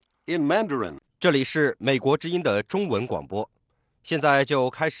in Mandarin. 这里是美国之音的中文广播，现在就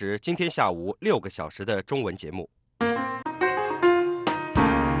开始今天下午6个小时的中文节目。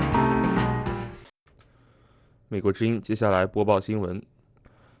美国之音接下来播报新闻。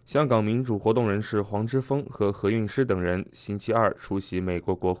香港民主活动人士黄之锋和何韵诗等人星期二出席美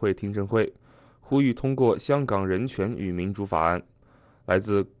国国会听证会，呼吁通过香港人权与民主法案。来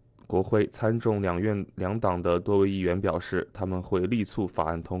自国会参众两院两党的多位议员表示，他们会力促法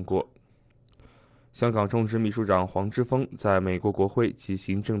案通过。香港众志秘书长黄之锋在美国国会及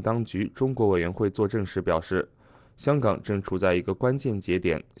行政当局中国委员会作证时表示，香港正处在一个关键节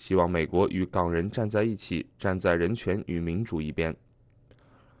点，希望美国与港人站在一起，站在人权与民主一边。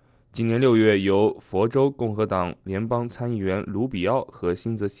今年6月，由佛州共和党联邦参议员卢比奥和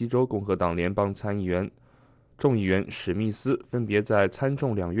新泽西州共和党联邦参议员众议员史密斯分别在参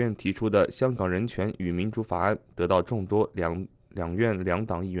众两院提出的香港人权与民主法案得到众多两院两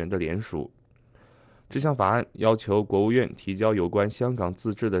党议员的联署。这项法案要求国务院提交有关香港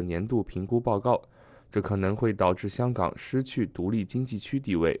自治的年度评估报告，这可能会导致香港失去独立经济区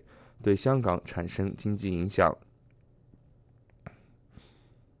地位，对香港产生经济影响。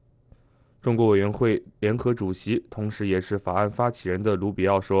中国委员会联合主席，同时也是法案发起人的卢比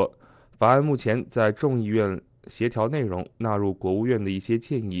奥说，法案目前在众议院协调内容，纳入国务院的一些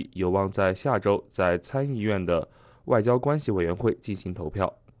建议，有望在下周在参议院的外交关系委员会进行投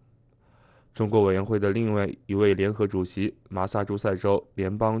票。中国委员会的另外一位联合主席，马萨诸塞州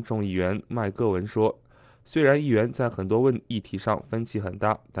联邦众议员麦戈文说，虽然议员在很多议题上分歧很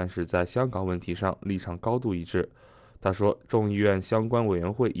大，但是在香港问题上立场高度一致。他说，众议院相关委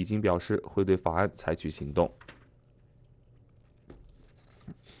员会已经表示会对法案采取行动。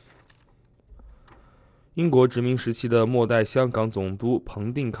英国殖民时期的末代香港总督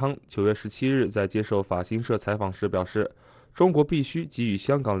彭定康9月17日在接受法新社采访时表示，中国必须给予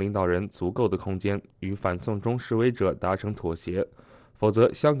香港领导人足够的空间，与反送中示威者达成妥协，否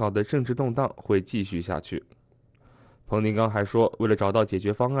则香港的政治动荡会继续下去。彭定康还说，为了找到解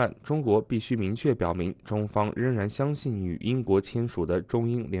决方案，中国必须明确表明中方仍然相信与英国签署的中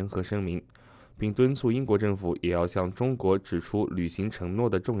英联合声明，并敦促英国政府也要向中国指出履行承诺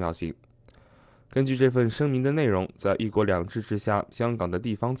的重要性。根据这份声明的内容，在一国两制之下，香港的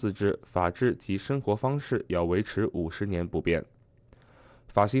地方自治、法治及生活方式要维持50年不变。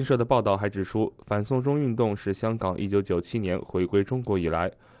法新社的报道还指出，反送中运动是香港1997年回归中国以来，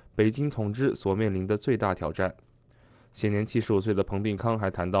北京统治所面临的最大挑战。现年75岁的彭定康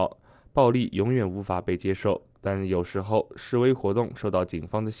还谈到，暴力永远无法被接受，但有时候示威活动受到警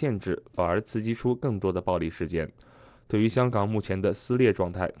方的限制，反而刺激出更多的暴力事件。对于香港目前的撕裂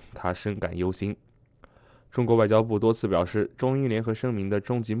状态，他深感忧心。中国外交部多次表示，中英联合声明的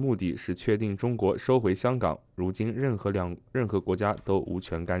终极目的是确定中国收回香港，如今任何国家都无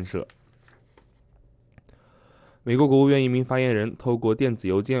权干涉。美国国务院一名发言人透过电子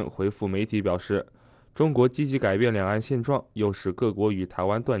邮件回复媒体表示，中国积极改变两岸现状，又使各国与台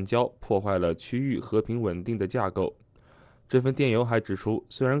湾断交，破坏了区域和平稳定的架构。这份电邮还指出，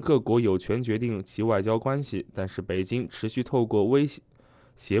虽然各国有权决定其外交关系，但是北京持续透过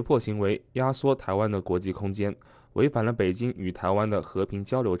胁迫行为压缩台湾的国际空间，违反了北京与台湾的和平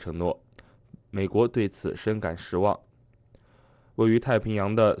交流承诺。美国对此深感失望。位于太平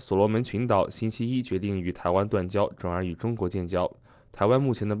洋的所罗门群岛星期一决定与台湾断交，转而与中国建交。台湾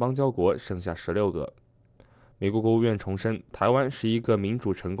目前的邦交国剩下16个。美国国务院重申，台湾是一个民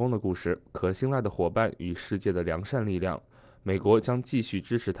主成功的故事，可信赖的伙伴与世界的良善力量。美国将继续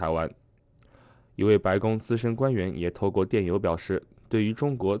支持台湾。一位白宫资深官员也透过电邮表示，对于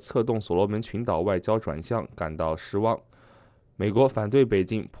中国策动所罗门群岛外交转向感到失望。美国反对北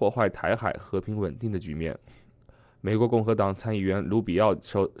京破坏台海和平稳定的局面。美国共和党参议员卢比奥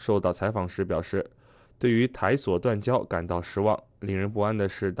受到采访时表示，对于台所断交感到失望。令人不安的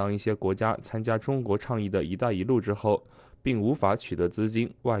是，当一些国家参加中国倡议的一带一路之后，并无法取得资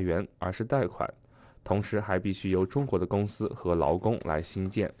金外援，而是贷款，同时还必须由中国的公司和劳工来兴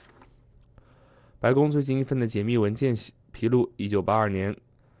建。白宫最近一份的解密文件披露，1982年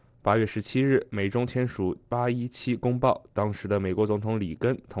8月17日，美中签署817公报，当时的美国总统里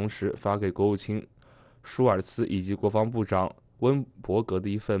根同时发给国务卿舒尔茨以及国防部长温伯格的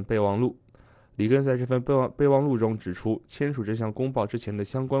一份备忘录。里根在这份备忘录中指出，签署这项公报之前的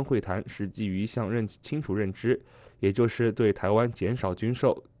相关会谈是基于一项清楚认知，也就是对台湾减少军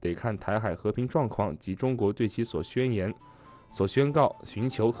售，得看台海和平状况及中国对其所宣告寻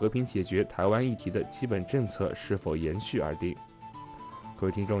求和平解决台湾议题的基本政策是否延续而定。各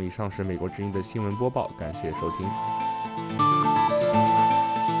位听众，以上是美国之音的新闻播报，感谢收听。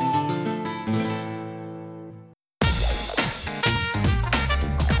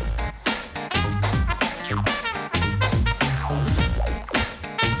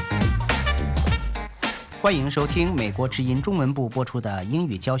欢迎收听美国之音中文部播出的英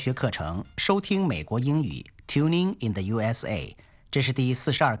语教学课程，收听美国英语 Tuning in the USA。 这是第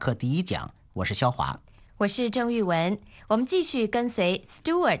42课第1讲，我是肖华。我是郑玉文。我们继续跟随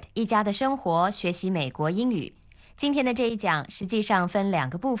Stewart 一家的生活，学习美国英语。今天的这一讲实际上分2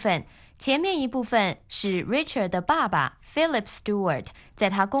个部分，前面一部分是 Richard 的爸爸 Philip Stewart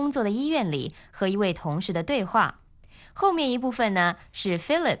在他工作的医院里和一位同事的对话。后面一部分呢，是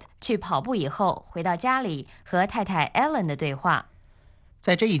Philip 去跑步以后回到家里和太太 Ellen 的对话。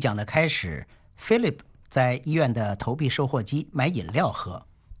在这一讲的开始， Philip 在医院的投币售货机买饮料喝，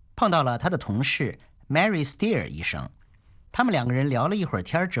碰到了他的同事 Mary Steer 医生。他们2个人聊了一会儿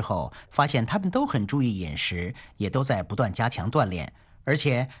天之后，发现他们都很注意饮食，也都在不断加强锻炼，而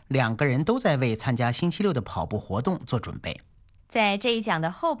且2个人都在为参加星期六的跑步活动做准备。在这一讲的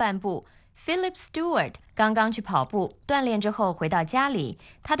后半部， Philip Stewart 刚刚去跑步锻炼之后回到家里，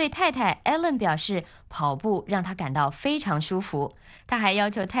他对太太 Ellen 表示跑步让他感到非常舒服。他还要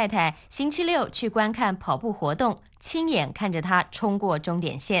求太太星期六去观看跑步活动，亲眼看着他冲过终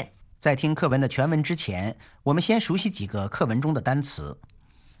点线。在听课文的全文之前，我们先熟悉几个课文中的单词。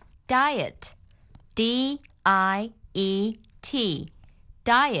 Diet D-I-E-T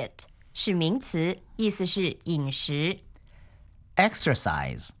Diet 是名词，意思是饮食。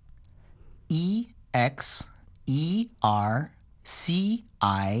 Exercise E-X-E-R-C-I-S-E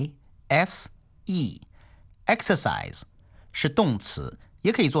Exercise 是动词，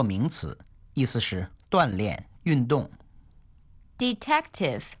也可以做名词，意思是锻炼、运动。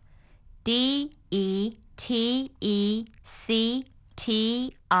 Detective D-E-T-E-C-T-I-V-E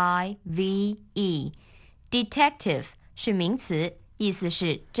Detective 是名词，意思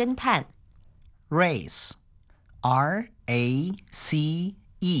是侦探。 Race R-A-C-E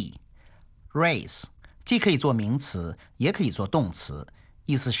Race 既可以做名词，也可以做动词，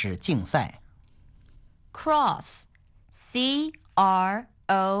意思是竞赛。 Cross C-R-O-S-S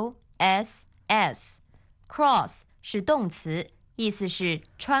Cross 是动词，意思是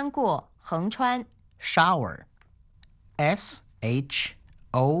穿过、横穿。 Shower S-H-O-W-E-R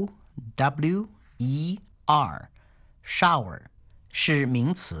Shower 是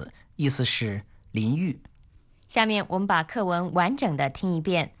名词，意思是淋浴。下面我们把课文完整的听一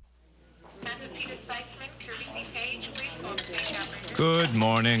遍。Good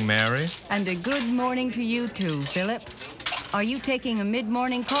morning, Mary. And a good morning to you too, Philip. Are you taking a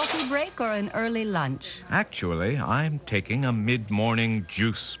mid-morning coffee break or an early lunch? Actually, I'm taking a mid-morning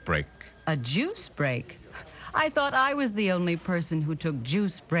juice break. A juice break? I thought I was the only person who took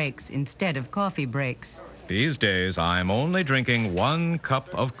juice breaks instead of coffee breaks. These days, I'm only drinking 1 cup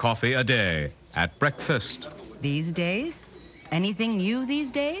of coffee a day at breakfast. These days? Anything new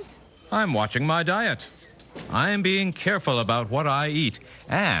these days? I'm watching my diet. I'm being careful about what I eat,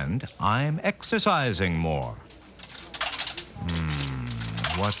 and I'm exercising more.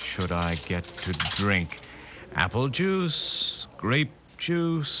 What should I get to drink? Apple juice, grape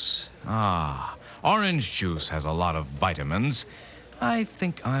juice. Orange juice has a lot of vitamins. I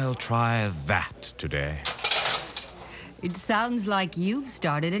think I'll try that today. It sounds like you've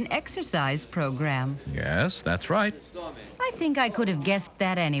started an exercise program. Yes, that's right. I think I could have guessed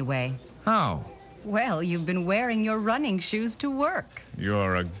that anyway. How? Well, you've been wearing your running shoes to work.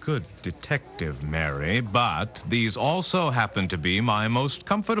 You're a good detective, Mary, but these also happen to be my most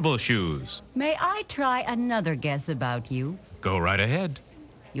comfortable shoes. May I try another guess about you? Go right ahead.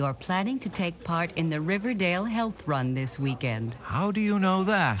 You're planning to take part in the Riverdale Health Run this weekend. How do you know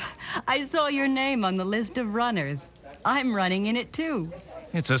that? I saw your name on the list of runners. I'm running in it too.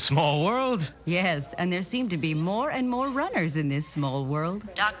 It's a small world. Yes, and there seem to be more and more runners in this small world.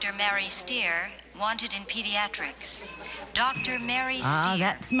 Dr. Mary Steer, wanted in pediatrics. Dr. Mary Steer.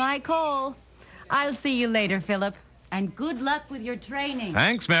 That's my call. I'll see you later, Philip. And good luck with your training.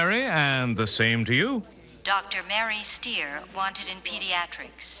 Thanks, Mary, and the same to you. Dr. Mary Steer, wanted in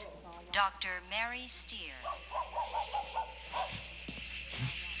pediatrics. Dr. Mary Steer.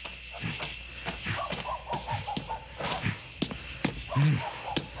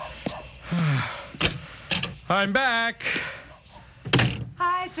 I'm back.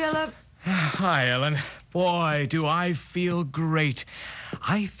 Hi, Philip. Hi, Ellen. Boy, do I feel great.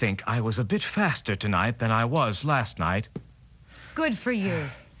 I think I was a bit faster tonight than I was last night. Good for you.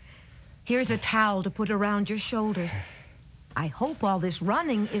 Here's a towel to put around your shoulders. I hope all this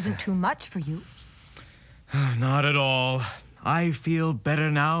running isn't too much for you. Not at all. I feel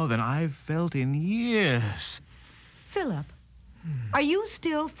better now than I've felt in years. Philip, Are you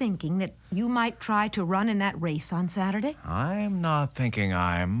still thinking that you might try to run in that race on Saturday? I'm not thinking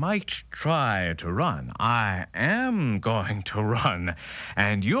I might try to run. I am going to run.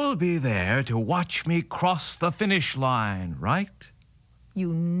 And you'll be there to watch me cross the finish line, right?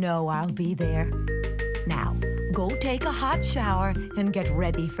 You know I'll be there. Now, go take a hot shower and get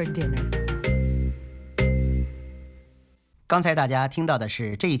ready for dinner. 刚才大家听到的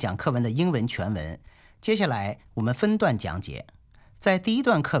是这一讲课文的英文全文，接下来我们分段讲解。在第一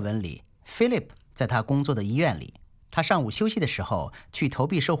段课文里 ，Philip 在他工作的医院里，他上午休息的时候去投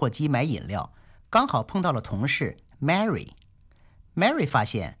币售货机买饮料，刚好碰到了同事 Mary。Mary 发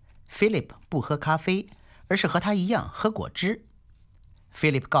现 Philip 不喝咖啡，而是和他一样喝果汁。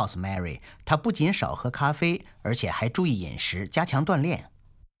Philip 告诉 Mary， 他不仅少喝咖啡，而且还注意饮食，加强锻炼。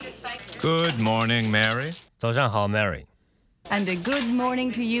Good morning, Mary. 早上好 ，Mary。And a good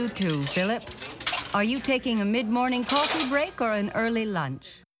morning to you too, Philip. Are you taking a mid-morning coffee break or an early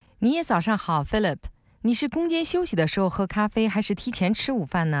lunch? 你也早上好 ，Philip。你是中间休息的时候喝咖啡，还是提前吃午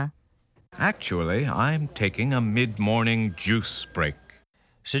饭呢？ Actually, I'm taking a mid-morning juice break.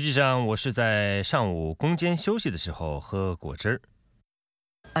 实际上，我是在上午中间休息的时候喝果汁。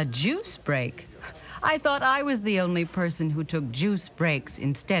A juice break? I thought I was the only person who took juice breaks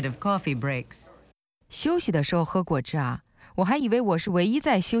instead of coffee breaks. 休息的时候喝果汁啊？我还以为我是唯一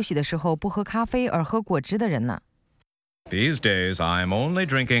在休息的时候不喝咖啡而喝果汁的人呢。These days, I'm only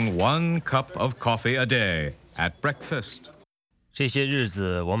drinking 1 cup of coffee a day at breakfast. 这些日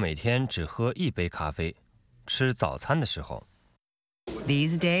子，我每天只喝1杯咖啡，吃早餐的时候。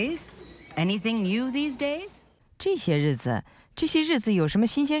These days? Anything new these days? 这些日子有什么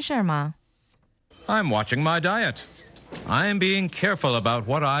新鲜事儿吗？ I'm watching my diet. I'm being careful about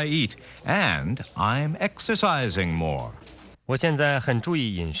what I eat, and I'm exercising more. 我现在很注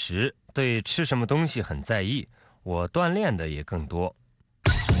意饮食，对吃什么东西很在意，我锻炼的也更多。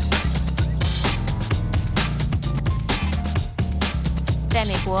在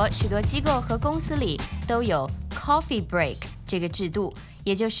美国，许多机构和公司里都有 coffee break 这个制度，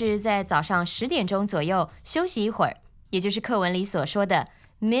也就是在早上10点钟左右休息一会儿，也就是课文里所说的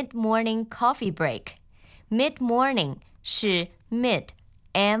mid-morning coffee break。mid-morning 是 mid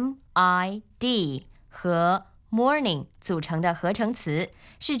M-I-D 和 morning 组成的合成词，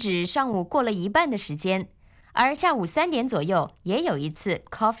是指上午过了一半的时间，而下午3点左右也有一次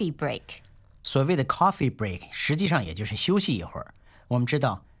coffee break。所谓的 coffee break 实际上也就是休息一会儿。我们知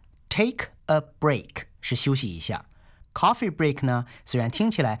道 take a break 是休息一下， coffee break 呢，虽然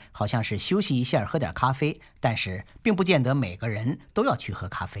听起来好像是休息一下喝点咖啡，但是并不见得每个人都要去喝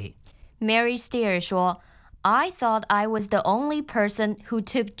咖啡。 Mary Steer 说I thought I was the only person who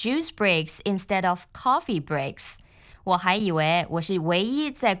took juice breaks instead of coffee breaks. 我还以为我是唯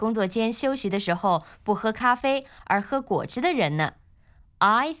一在工作间休息的时候不喝咖啡而喝果汁的人呢。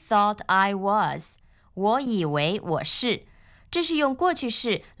I thought I was. 我以为我是。这是用过去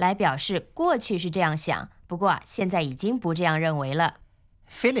式来表示过去是这样想，不过现在已经不这样认为了。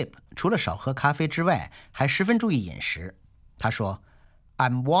Philip 除了少喝咖啡之外，还十分注意饮食。他说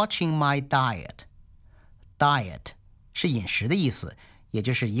I'm watching my diet.Diet 是饮食的意思，也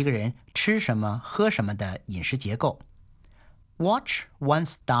就是一个人吃什么喝什么的饮食结构。Watch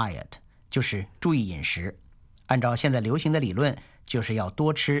one's diet 就是注意饮食。按照现在流行的理论，就是要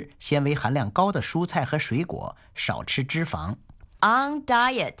多吃纤维含量高的蔬菜和水果，少吃脂肪。On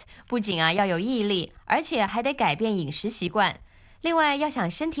diet 不仅要有毅力，而且还得改变饮食习惯。另外要想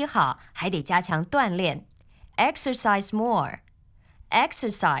身体好，还得加强锻炼。Exercise more.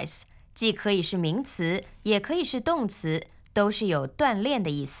 Exercise既可以是名词，也可以是动词，都是有锻炼的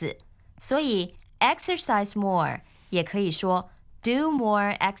意思。所以 exercise more 也可以说 do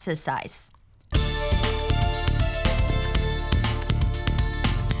more exercise。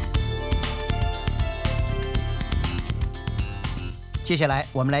接下来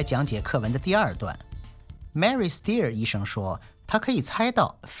我们来讲解课文的第二段。Mary Steer 医生说，他可以猜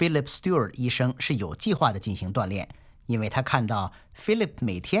到 Philip Stewart 医生是有计划的进行锻炼，因为他看到 Philip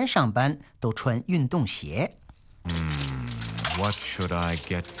每天上班都穿运动鞋。What should I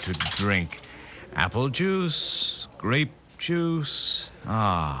get to drink? Apple juice, grape juice.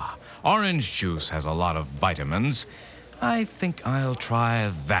 Orange juice has a lot of vitamins. I think I'll try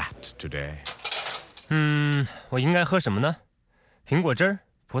that today. 我应该喝什么呢？苹果汁、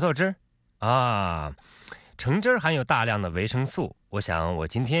葡萄汁橙汁含有大量的维生素，我想我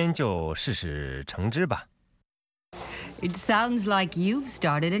今天就试试橙汁吧。It sounds like you've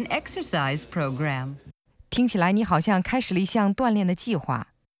started an exercise program. 听起来你好像开始了一项锻炼的计划。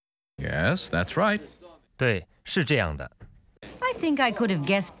Yes, that's right. 对，是这样的。I think I could have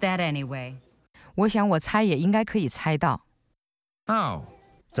guessed that anyway. 我想我猜也应该可以猜到。How?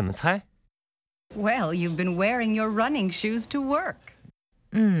 怎么猜？ Well, you've been wearing your running shoes to work.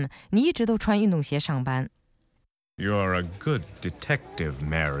 你一直都穿运动鞋上班。You're a good detective,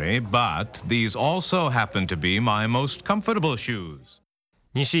 Mary, but these also happen to be my most comfortable shoes.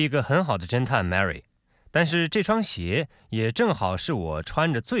 你是一个很好的侦探 Mary， 但是这双鞋也正好是我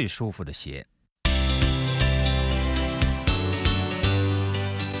穿着最舒服的鞋。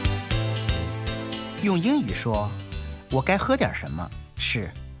用英语说我该喝点什么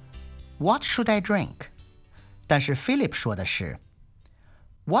是 What should I drink？ 但是 Philip 说的是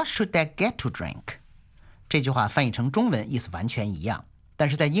What should I get to drink？ 这句话翻译成中文意思完全一样，但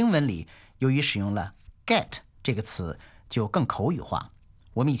是在英文里由于使用了 get 这个词就更口语化。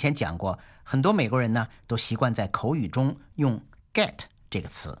我们以前讲过，很多美国人呢都习惯在口语中用 get 这个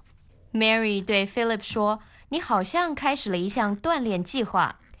词。 Mary 对 Philip 说，你好像开始了一项锻炼计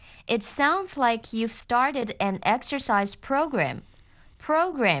划。It sounds like you've started an exercise program.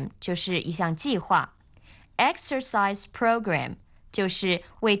 Program 就是一项计划， Exercise program 就是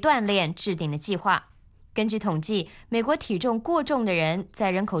为锻炼制定的计划。根据统计，美国体重过重的人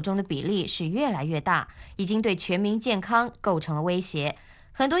在人口中的比例是越来越大，已经对全民健康构成了威胁。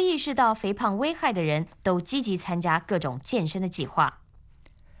很多意识到肥胖危害的人都积极参加各种健身的计划。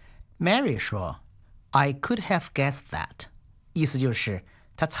 Mary 说 I could have guessed that， 意思就是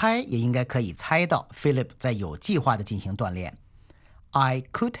他猜也应该可以猜到 Philip 在有计划地进行锻炼。 I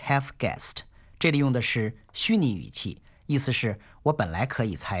could have guessed 这里用的是虚拟语气，意思是我本来可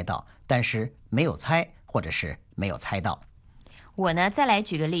以猜到，但是没有猜或者是没有猜到。我呢，再来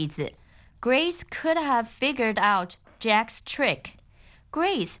举个例子。 Grace could have figured out Jack's trick。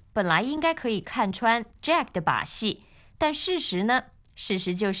 Grace 本来应该可以看穿 Jack 的把戏，但事实呢？事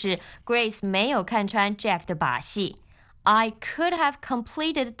实就是 Grace 没有看穿 Jack 的把戏。 I could have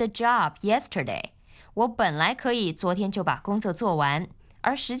completed the job yesterday。 我本来可以昨天就把工作做完，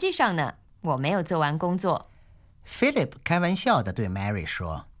而实际上呢，我没有做完工作。 Philip 开玩笑地对 Mary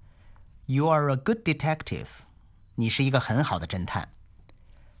说 You are a good detective， 你是一个很好的侦探。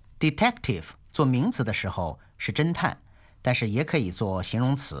 Detective 做名词的时候是侦探，但是也可以做形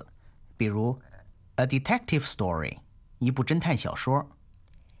容词，比如 A detective story， 一部侦探小说。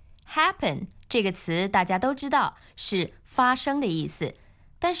 Happen 这个词大家都知道是发生的意思，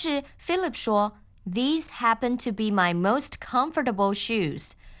但是 Philip 说 These happen to be my most comfortable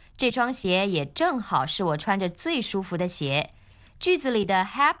shoes。 这双鞋也正好是我穿着最舒服的鞋。句子里的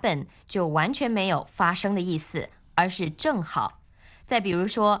happen 就完全没有发生的意思，而是正好。再比如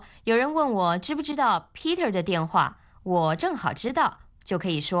说，有人问我知不知道 Peter 的电话，我正好知道，就可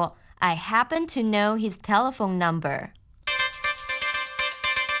以说 I happen to know his telephone number。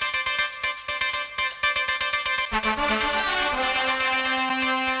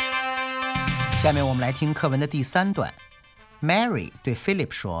下面我们来听课文的第3段。 Mary 对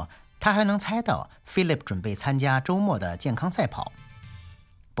Philip 说，她还能猜到 Philip 准备参加周末的健康赛跑。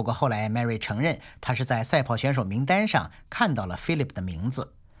不过后来 Mary 承认，她是在赛跑选手名单上看到了 Philip 的名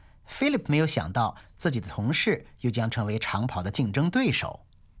字。 Philip 没有想到自己的同事又将成为长跑的竞争对手。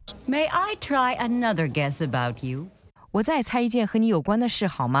 May I try another guess about you? 我再猜一件和你有关的事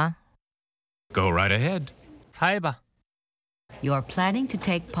好吗？ Go right ahead. 猜吧。 You're planning to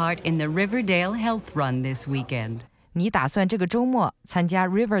take part in the Riverdale Health Run this weekend. 你打算这个周末参加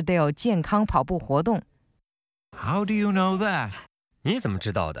Riverdale 健康跑步活动。 How do you know that? 你怎么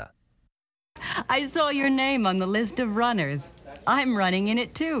知道的？ I saw your name on the list of runners. I'm running in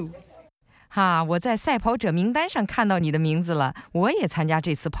it too. 哈，我在赛跑者名单上看到你的名字了，我也参加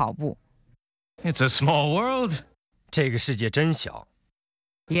这次跑步。 It's a small world. 这个世界真小。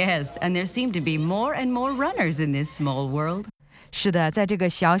 Yes, and there seem to be more and more runners in this small world. 是的，在这个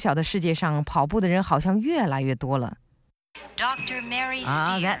小小的世界上，跑步的人好像越来越多了。 Dr. Mary Ah,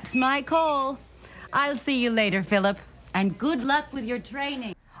 Steer. that's my call. I'll see you later, Philip. And good luck with your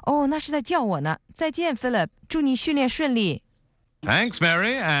training. 哦，那是在叫我呢。再见 ，Philip， 祝你训练顺利。 Thanks,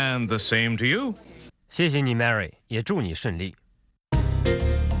 Mary, and the same to you. 谢谢你 Mary， 也祝你顺利。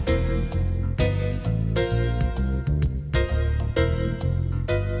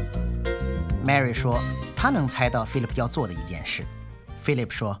Mary 说她能猜到 Philip 要做的一件事。 Philip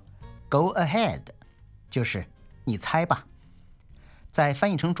说 Go ahead， 就是你猜吧。在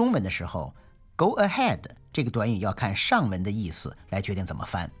翻译成中文的时候， Go ahead 这个短语要看上文的意思来决定怎么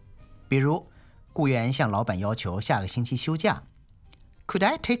翻。比如雇员向老板要求下个星期休假， Could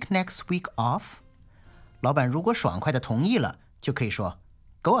I take next week off？ 老板如果爽快地同意了，就可以说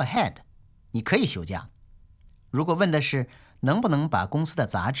Go ahead， 你可以休假。如果问的是能不能把公司的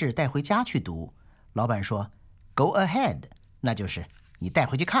杂志带回家去读，老板说 Go ahead， 那就是你带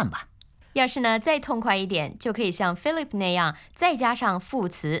回去看吧。要是呢再痛快一点，就可以像 Philip 那样再加上副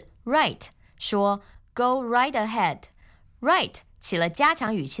词 right， 说 Go right ahead。right 起了加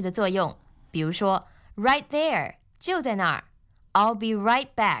强语气的作用，比如说 right there 就在那儿， I'll be right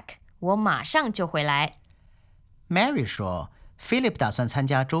back 我马上就回来。 Mary 说 Philip 打算参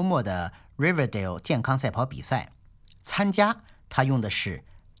加周末的 Riverdale 健康赛跑比赛。参加他用的是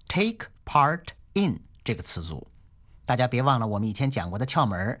take part in 这个词组。大家别忘了我们以前讲过的窍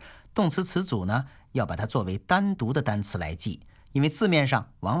门，动词词组呢要把它作为单独的单词来记，因为字面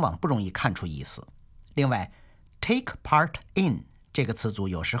上往往不容易看出意思。另外 take part in 这个词组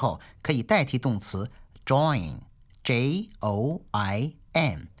有时候可以代替动词 join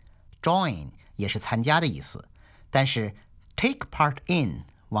J-O-I-N join 也是参加的意思，但是 take part in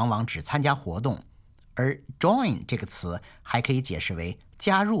往往指参加活动，而 join 这个词还可以解释为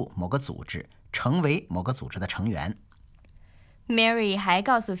加入某个组织，成为某个组织的成员。Mary 还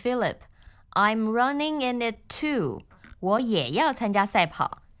告诉 Philip I'm running in it too 我也要参加赛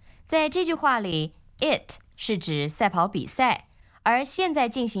跑。在这句话里 it 是指赛跑比赛，而现在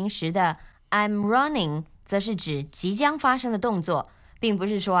进行时的 I'm running 则是指即将发生的动作，并不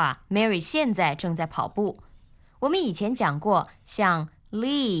是说Mary 现在正在跑步。我们以前讲过，像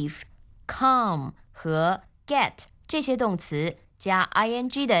leave、come 和 get 这些动词加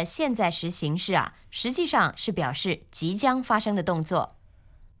ing 的现在时形式实际上是表示即将发生的动作。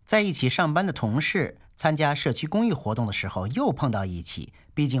在一起上班的同事参加社区公益活动的时候又碰到一起，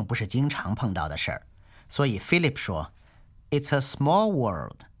毕竟不是经常碰到的事儿，所以 Philip 说 It's a small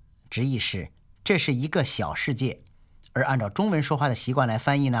world 直译是这是一个小世界，而按照中文说话的习惯来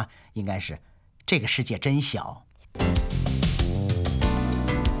翻译呢，应该是这个世界真小。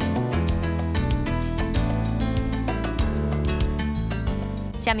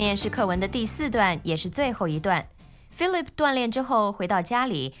下面是课文的第4段，也是最后一段。Philip 锻炼之后回到家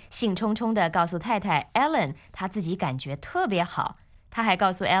里，兴冲冲地告诉太太 Ellen 他自己感觉特别好。他还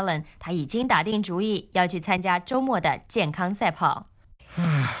告诉 Ellen 他已经打定主意要去参加周末的健康赛跑。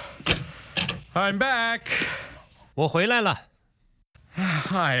I'm back. 我回来了。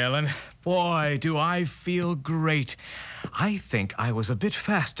Hi, Ellen. Boy, do I feel great. I think I was a bit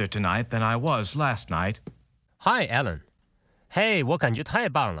faster tonight than I was last night. Hi, Alan. 嘿，我感觉太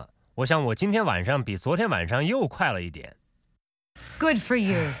棒了。我想我今天晚上比昨天晚上又快了一点。Good for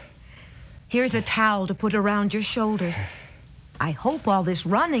you. Here's a towel to put around your shoulders. I hope all this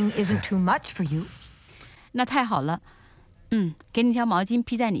running isn't too much for you. 那太好了。给你条毛巾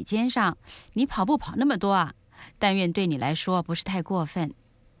披在你肩上。你跑步跑那么多但愿对你来说不是太过分。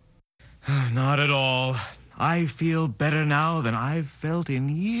Not at all. I feel better now than I've felt in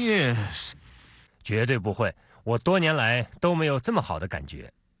years. 绝对不会，我多年来都没有这么好的感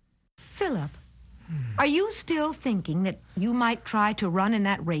觉。Philip, are you still thinking that you might try to run in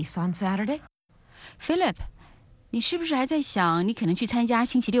that race on Saturday? Philip, 你是不是还在想你可能去参加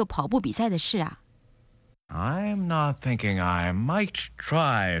星期六跑步比赛的事I'm not thinking I might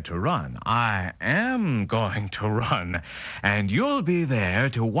try to run. I am going to run. And you'll be there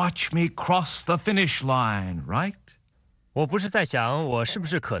to watch me cross the finish line, right? 我不是在想我是不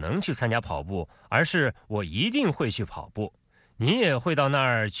是可能去参加跑步，而是我一定会去跑步。你也会到那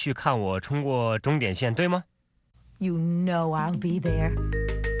儿去看我冲过终点线，对吗？ You know I'll be there.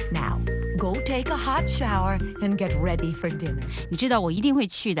 Now, go take a hot shower and get ready for dinner. 你知道我一定会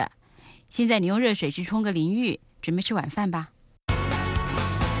去的。现在你用热水去冲个淋浴，准备吃晚饭吧。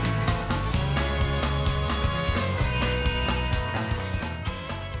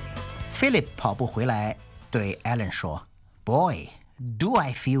Philip 跑步回来对 Ellen 说 Boy, do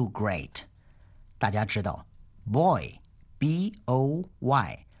I feel great. 大家知道 Boy,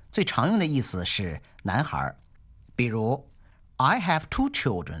 B-O-Y 最常用的意思是男孩，比如 I have 2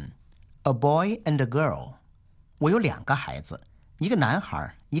 children, a boy and a girl. 我有2个孩子，一个男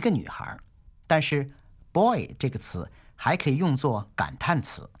孩，一个女孩。但是 boy 这个词还可以用作感叹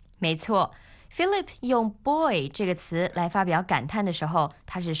词。没错， Philip 用 boy 这个词来发表感叹的时候，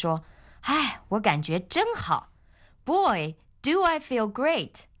他是说我感觉真好。 Boy, do I feel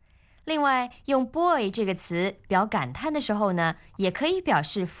great. 另外，用 boy 这个词表感叹的时候呢，也可以表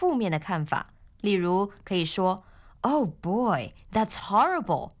示负面的看法。例如可以说 Oh boy, that's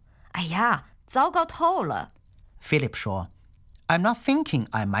horrible. 哎呀，糟糕透了。 Philip 说 I'm not thinking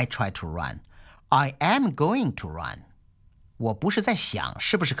I might try to run. I am going to run. 我不是在想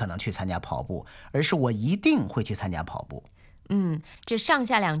是不是可能去参加跑步，而是我一定会去参加跑步。这上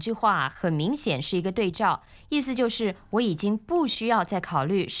下2句话很明显是一个对照，意思就是我已经不需要再考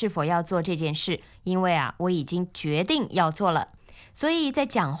虑是否要做这件事，因为我已经决定要做了。所以在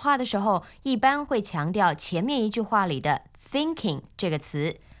讲话的时候，一般会强调前面一句话里的 thinking 这个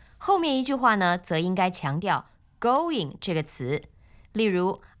词，后面一句话呢，则应该强调 going 这个词。例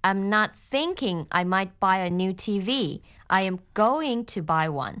如 I'm not thinking I might buy a new TV. I am going to buy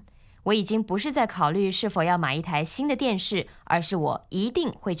one. 我已经不是在考虑是否要买一台新的电视，而是我一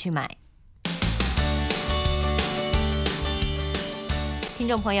定会去买。听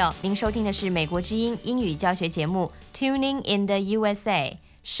众朋友，您收听的是美国之音英语教学节目 Tuning in the USA，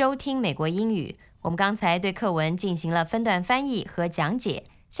 收听美国英语。我们刚才对课文进行了分段翻译和讲解，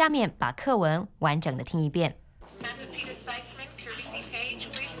下面把课文完整的听一遍。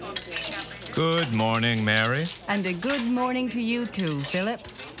Good morning, Mary. And a good morning to you too, Philip.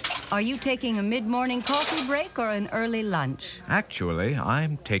 Are you taking a mid-morning coffee break or an early lunch? Actually,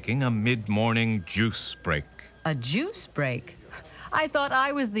 I'm taking a mid-morning juice break. A juice break? I thought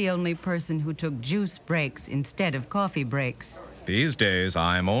I was the only person who took juice breaks instead of coffee breaks. These days,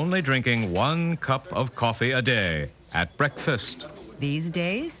 I'm only drinking 1 cup of coffee a day at breakfast. These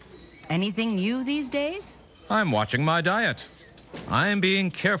days? Anything new these days? I'm watching my diet. I'm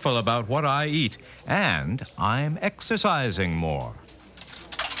being careful about what I eat, and I'm exercising more.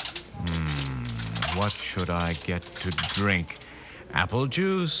 What should I get to drink? Apple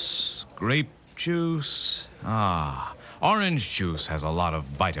juice, grape juice. Orange juice has a lot of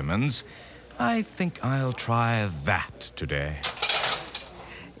vitamins. I think I'll try that today.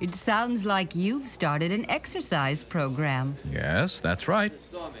 It sounds like you've started an exercise program. Yes, that's right.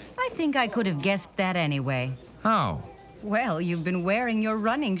 I think I could have guessed that anyway. How? Well, you've been wearing your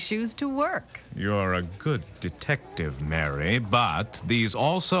running shoes to work. You're a good detective, Mary, but these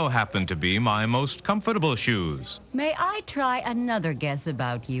also happen to be my most comfortable shoes. May I try another guess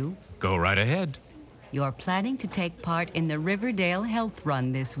about you? Go right ahead. You're planning to take part in the Riverdale Health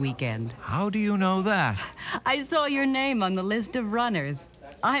Run this weekend. How do you know that? I saw your name on the list of runners.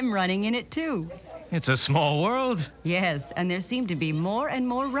 I'm running in it too. It's a small world. Yes, and there seem to be more and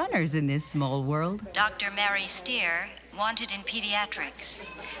more runners in this small world. Dr. Mary Steer, wanted in pediatrics.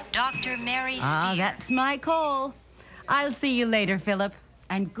 Dr. Mary Steer. That's my call. I'll see you later, Philip.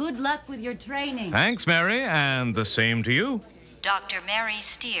 And good luck with your training. Thanks, Mary, and the same to you. Dr. Mary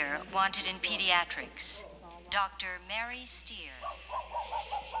Steer, wanted in pediatrics. Dr. Mary Steer.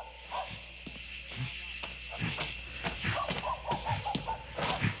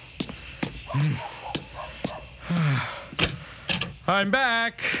 I'm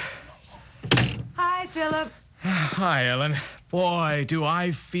back. Hi, Philip. Hi, Ellen. Boy, do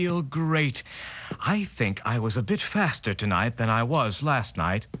I feel great. I think I was a bit faster tonight than I was last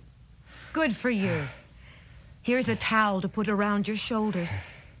night. Good for you. Here's a towel to put around your shoulders.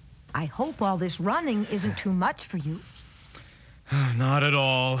 I hope all this running isn't too much for you. Not at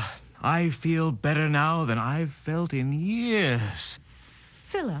all. I feel better now than I've felt in years.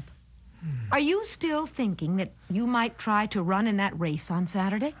 Philip, are you still thinking that you might try to run in that race on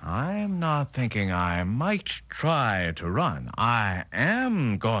Saturday? I'm not thinking I might try to run. I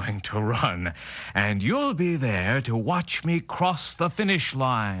am going to run. And you'll be there to watch me cross the finish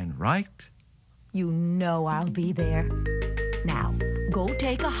line, right? You know I'll be there. Now, go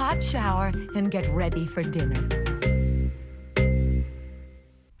take a hot shower and get ready for dinner.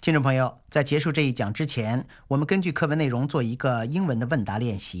 听众朋友，在结束这一讲之前，我们根据课文内容做一个英文的问答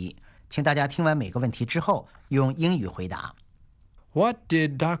练习，请大家听完每个问题之后，用英语回答。What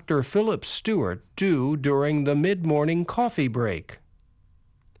did Dr. Philip Stewart do during the mid-morning coffee break?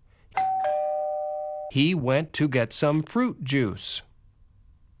 He went to get some fruit juice.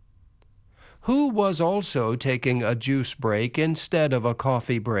 Who was also taking a juice break instead of a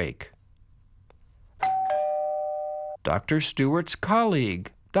coffee break? Dr. Stewart's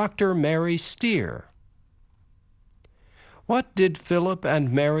colleague, Dr. Mary Steer. What did Philip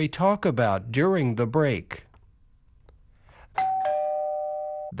and Mary talk about during the break?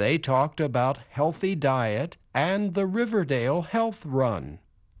 They talked about healthy diet and the Riverdale Health Run.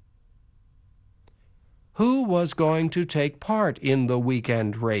 Who was going to take part in the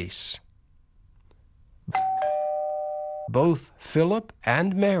weekend race? Both Philip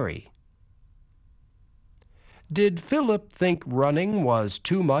and Mary. Did Philip think running was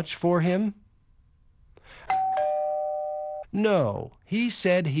too much for him? No, he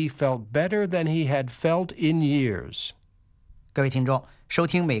said he felt better than he had felt in years. 各位听众，收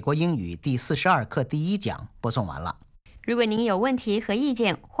听美国英语第42课第1讲播送完了。如果您有问题和意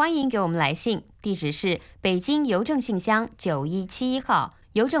见，欢迎给我们来信，地址是北京邮政信箱9171号，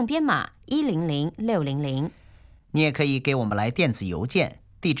邮政编码100600。你也可以给我们来电子邮件，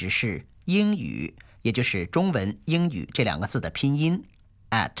地址是英语，也就是中文英语这2个字的拼音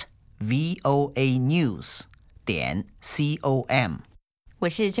 @voanews.com。我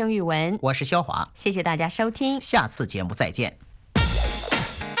是郑玉文，我是肖华，谢谢大家收听，下次节目再见。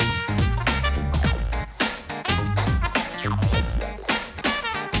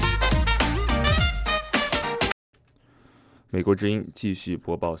美国之音继续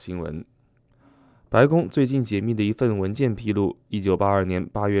播报新闻。白宫最近解密的一份文件披露，1982年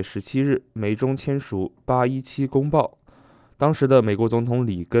8月17日，美中签署817公报。当时的美国总统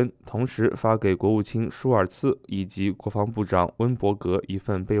里根同时发给国务卿舒尔茨以及国防部长温伯格一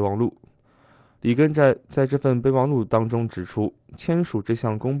份备忘录。里根在这份备忘录当中指出，签署这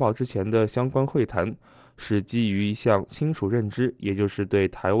项公报之前的相关会谈是基于一项清楚认知，也就是对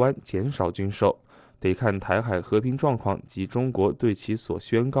台湾减少军售，得看台海和平状况及中国对其所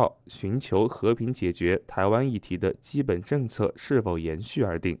宣告寻求和平解决台湾议题的基本政策是否延续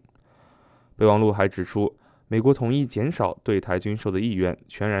而定。备忘录还指出，美国同意减少对台军售的意愿，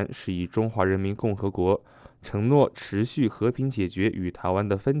全然是以中华人民共和国承诺持续和平解决与台湾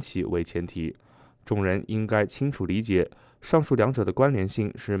的分歧为前提。众人应该清楚理解，上述两者的关联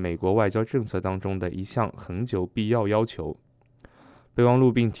性是美国外交政策当中的一项恒久必要要求。备忘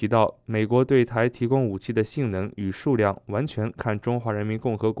录并提到，美国对台提供武器的性能与数量完全看中华人民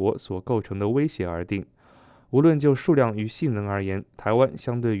共和国所构成的威胁而定。无论就数量与性能而言，台湾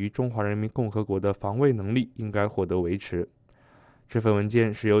相对于中华人民共和国的防卫能力应该获得维持。这份文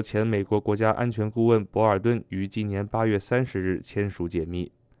件是由前美国国家安全顾问博尔顿于今年8月30日签署解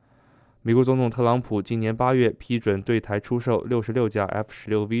密。美国总统特朗普今年8月批准对台出售66架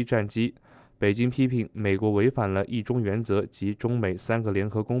F-16V 战机，北京批评美国违反了一中原则及中美3个联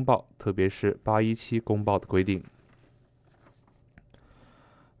合公报，特别是817公报的规定。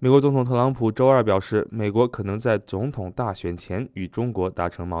美国总统特朗普周二表示，美国可能在总统大选前与中国达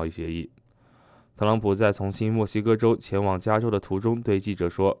成贸易协议。特朗普在从新墨西哥州前往加州的途中对记者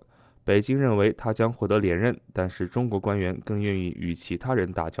说，北京认为他将获得连任，但是中国官员更愿意与其他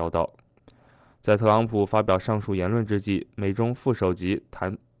人打交道。在特朗普发表上述言论之际，美中副首级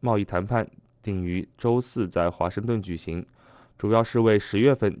贸易谈判定于周4在华盛顿举行，主要是为10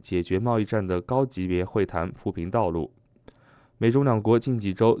月份解决贸易战的高级别会谈铺平道路。美中两国近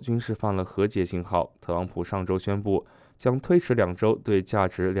几周均释放了和解信号。特朗普上周宣布将推迟2周对价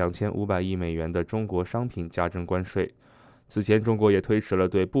值2500亿美元的中国商品加征关税。此前，中国也推迟了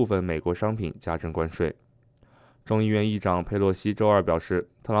对部分美国商品加征关税。众议院议长佩洛西周二表示，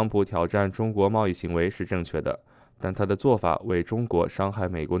特朗普挑战中国贸易行为是正确的，但他的做法为中国伤害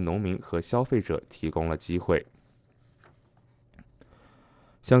美国农民和消费者提供了机会。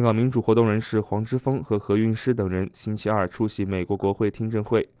香港民主活动人士黄之锋和何韵诗等人星期二出席美国国会听证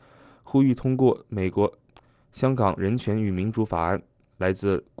会，呼吁通过美国香港人权与民主法案。来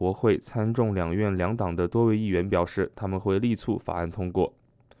自国会参众两院两党的多位议员表示，他们会力促法案通过。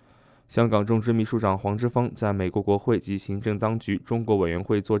香港众志秘书长黄之锋在美国国会及行政当局中国委员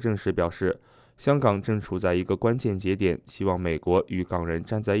会作证时表示，香港正处在一个关键节点，希望美国与港人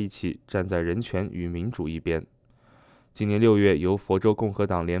站在一起，站在人权与民主一边。今年6月，由佛州共和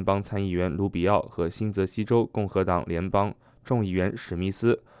党联邦参议员卢比奥和新泽西州共和党联邦众议员史密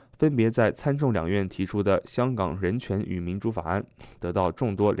斯分别在参众两院提出的香港人权与民主法案得到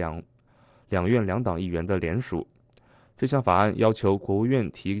众多两院两党议员的联署。这项法案要求国务院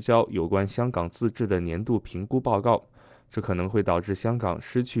提交有关香港自治的年度评估报告，这可能会导致香港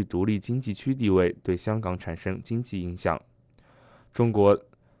失去独立经济区地位，对香港产生经济影响。中国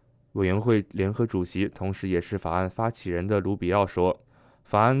委员会联合主席，同时也是法案发起人的卢比奥说，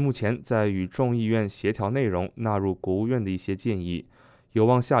法案目前在与众议院协调内容，纳入国务院的一些建议，有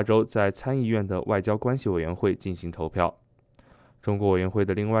望下周在参议院的外交关系委员会进行投票。中国委员会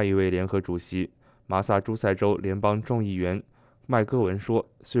的另外一位联合主席，马萨诸塞州联邦众议员麦戈文说，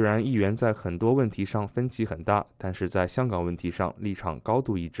虽然议员在很多问题上分歧很大，但是在香港问题上立场高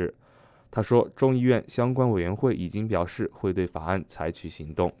度一致。他说，众议院相关委员会已经表示会对法案采取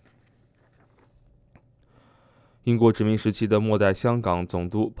行动。英国殖民时期的末代香港总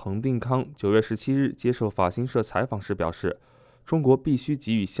督彭定康9月17日接受法新社采访时表示，中国必须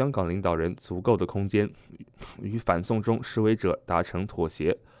给予香港领导人足够的空间，与反送中示威者达成妥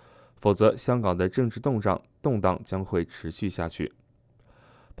协，否则香港的政治动荡将会持续下去。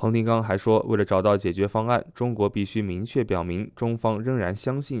彭定康还说，为了找到解决方案，中国必须明确表明中方仍然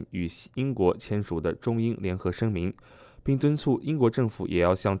相信与英国签署的中英联合声明，并敦促英国政府也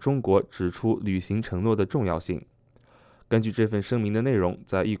要向中国指出履行承诺的重要性。根据这份声明的内容，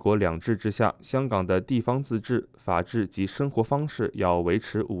在一国两制之下，香港的地方自治、法治及生活方式要维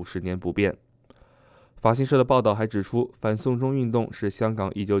持50年不变。法新社的报道还指出，反送中运动是香港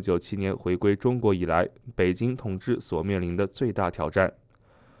1997年回归中国以来北京统治所面临的最大挑战。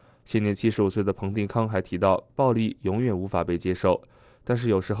现年75岁的彭定康还提到，暴力永远无法被接受，但是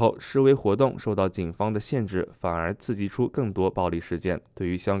有时候示威活动受到警方的限制，反而刺激出更多暴力事件。对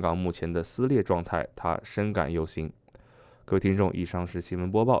于香港目前的撕裂状态，他深感忧心。各位听众，以上是新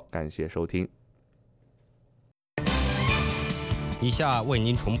闻播报，感谢收听。以下为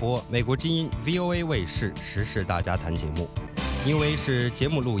您重播美国之音 VOA 卫视时事大家谈节目，因为是节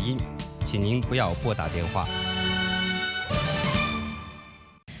目录音，请您不要拨打电话。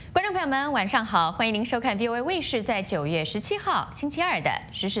观众朋友们，晚上好，欢迎您收看 VOA 卫视在9月17号星期二的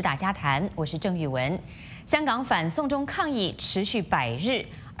时事大家谈，我是郑玉文。香港反送中抗议持续100日，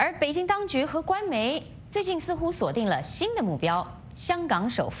而北京当局和官媒最近似乎锁定了新的目标——香港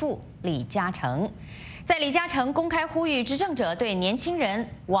首富李嘉诚。在李嘉诚公开呼吁执政者对年轻人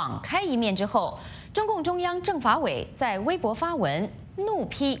网开一面之后，中共中央政法委在微博发文怒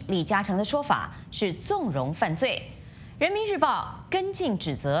批李嘉诚的说法是纵容犯罪。人民日报跟进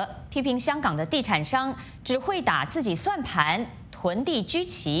指责，批评香港的地产商只会打自己算盘，囤地居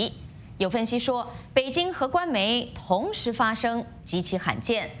奇。有分析说，北京和官媒同时发声极其罕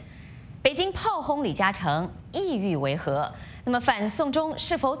见。北京炮轰李嘉诚，意欲为何？那么反送中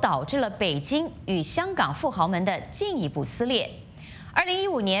是否导致了北京与香港富豪们的进一步撕裂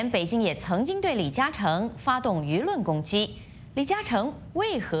？2015年，北京也曾经对李嘉诚发动舆论攻击，李嘉诚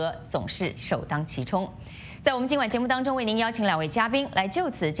为何总是首当其冲？在我们今晚节目当中，为您邀请2位嘉宾来就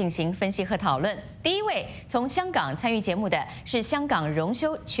此进行分析和讨论。第一位从香港参与节目的是香港荣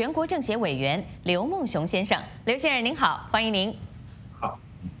休全国政协委员刘梦熊先生，刘先生您好，欢迎您。好。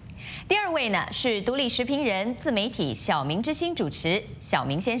第二位呢是独立时评人、自媒体小明之星主持小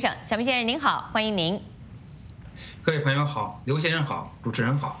明先生，小明先生您好，欢迎您。各位朋友好，刘先生好，主持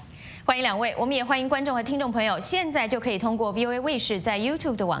人好。欢迎2位，我们也欢迎观众和听众朋友，现在就可以通过 VOA 卫视在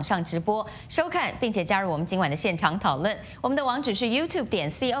YouTube 的网上直播收看，并且加入我们今晚的现场讨论。我们的网址是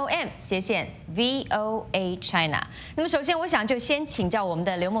youtube.com/VOA China。那么首先，我想就先请教我们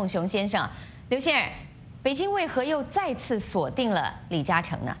的刘梦熊先生，刘先生，北京为何又再次锁定了李嘉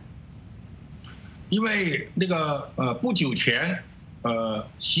诚呢？因为不久前，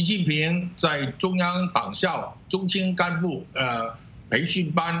习近平在中央党校中青干部培训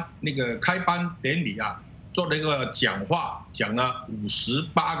班开班典礼啊，做了一个讲话，讲了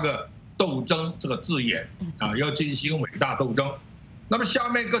58个斗争这个字眼啊，要进行伟大斗争。那么下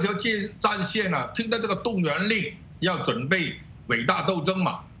面各条战线呢，听到这个动员令，要准备伟大斗争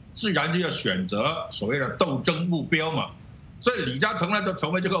嘛，自然就要选择所谓的斗争目标嘛。所以李嘉诚呢，就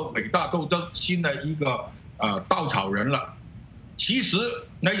成为这个伟大斗争新的一个稻草人了。其实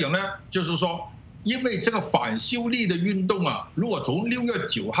来讲呢，就是说，因为这个反修例的运动啊，如果从6月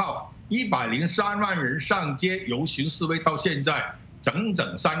9号103万人上街游行示威到现在整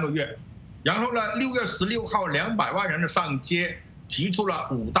整3个月，然后呢6月16号200万人的上街，提出了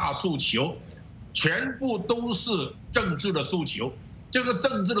5大诉求，全部都是政治的诉求。这个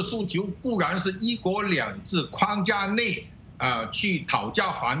政治的诉求固然是1国2制框架内去讨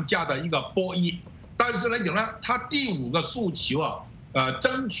价还价的一个博弈，但是来讲呢，他第5个诉求啊。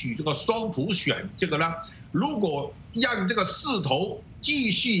争取这个双普选，这个呢，如果让这个势头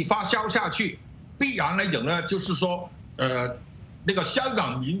继续发酵下去，必然来讲呢，就是说，香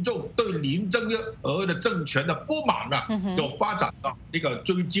港民众对林郑月娥的政权的不满呢，就发展到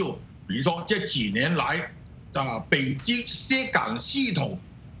追究，比如说这几年来，北京涉港系统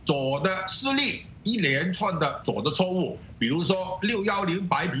左的势力一连串的左的错误，比如说610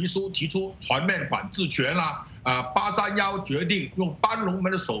白皮书提出全面管制权啦。831决定用搬龙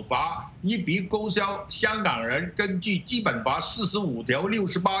门的手法一笔勾销香港人根据基本法45条、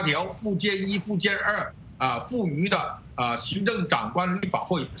68条附件1、附件2赋予的行政长官立法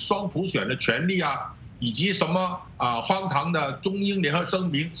会双普选的权利啊，以及什么荒唐的中英联合声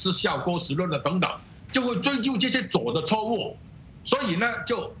明是效果实论的等等，就会追究这些左的错误。所以呢，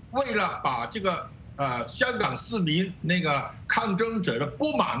就为了把这个香港市民抗争者的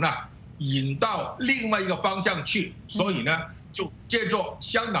不满呢，引到另外一个方向去，所以呢，就借助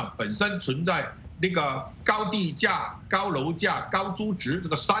香港本身存在高地价、高楼价、高租值这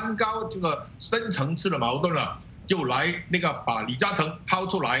个3高这个深层次的矛盾了，就来把李嘉诚抛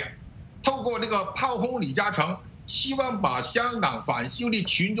出来，透过炮轰李嘉诚，希望把香港反修例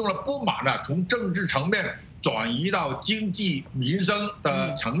群众的不满呢，从政治层面转移到经济民生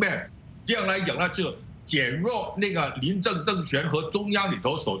的层面，这样来讲呢，就减弱林郑政权和中央里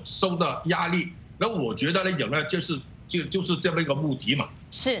头所受的压力。那我觉得来讲呢，就是这么一个目的嘛。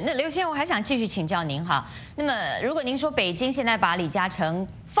是，那刘先生，我还想继续请教您哈。那么，如果您说北京现在把李嘉诚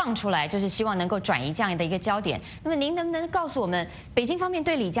放出来，就是希望能够转移这样的一个焦点，那么您能不能告诉我们，北京方面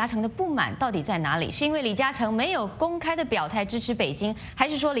对李嘉诚的不满到底在哪里？是因为李嘉诚没有公开的表态支持北京，还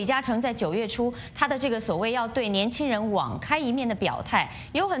是说李嘉诚在9月初他的这个所谓要对年轻人网开一面的表态，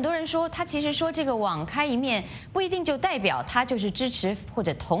有很多人说他其实说这个网开一面不一定就代表他就是支持或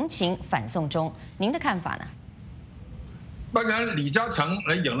者同情反送中，您的看法呢？当然，李嘉诚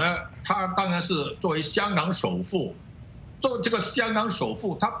来讲呢，他当然是作为香港首富，做这个香港首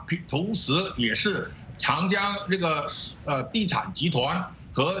富，他同时也是长江那个地产集团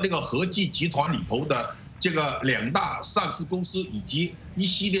和那个和记集团里头的这个2大上市公司以及一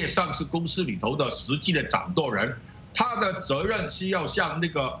系列上市公司里头的实际的掌舵人，他的责任是要向那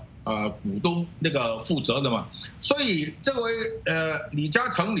个股东那个负责的嘛。所以这位李嘉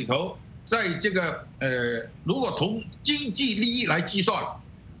诚里头，在这个如果从经济利益来计算，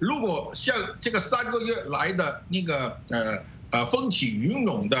如果像这个3个月来的那个风起云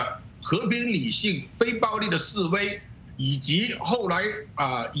涌的和平理性非暴力的示威，以及后来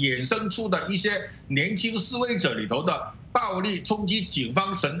衍生出的一些年轻示威者里头的暴力冲击警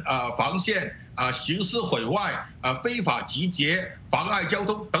方防线刑事毁坏非法集结妨碍交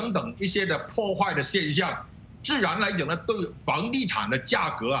通等等一些的破坏的现象，自然来讲呢，对房地产的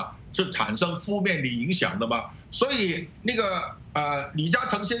价格是产生负面的影响的嘛。所以那个李嘉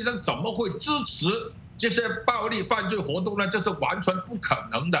诚先生怎么会支持这些暴力犯罪活动呢？这是完全不可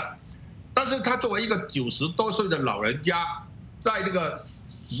能的。但是他作为一个90多岁的老人家，在这个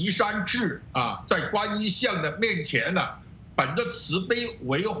席山志在观音像的面前呢，本着慈悲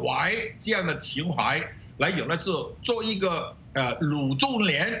为怀这样的情怀来讲呢，是做一个鲁仲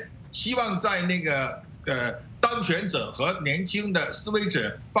连，希望在那个当权者和年轻的示威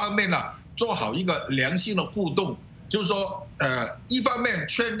者方面呢，做好一个良性的互动。就是说一方面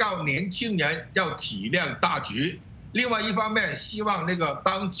劝告年轻人要体谅大局，另外一方面希望那个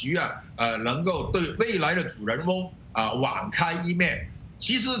当局能够对未来的主人翁网开一面。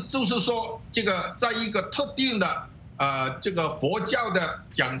其实就是说，这个在一个特定的这个佛教的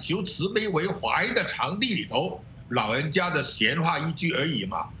讲求慈悲为怀的场地里头，老人家的闲话一句而已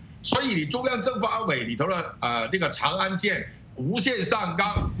嘛。所以你中央政法委里头的这个长安舰无限上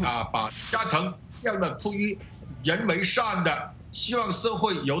纲把嘉诚这样的出于人为善的，希望社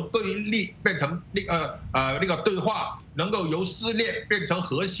会由对立变成那个对话，能够由撕裂变成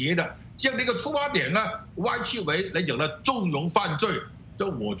和谐的这样的一个出发点呢，歪曲为来讲呢纵容犯罪，这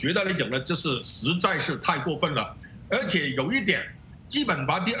我觉得来讲呢，这是实在是太过分了。而且有一点，基本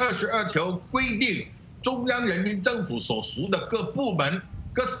法第22条规定，中央人民政府所属的各部门、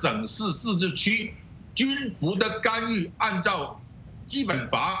各省市自治区均不得干预按照基本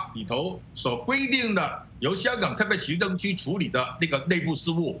法里头所规定的由香港特别行政区处理的那个内部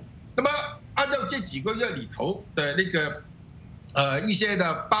事务。那么按照这几个月里头的那个一些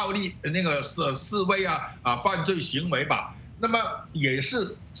的暴力那个示威犯罪行为吧，那么也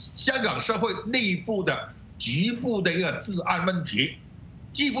是香港社会内部的局部的一个治安问题，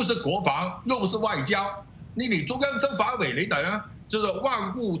既不是国防又不是外交。你中央政法委来讲呢，就是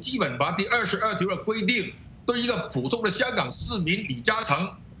罔顾基本法第22条的规定，对一个普通的香港市民李嘉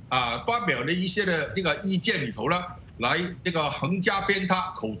诚发表了一些的那个意见里头呢，来那个横加鞭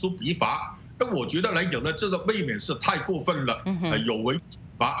挞、口诛笔伐。那我觉得来讲呢，这个未免是太过分了，有违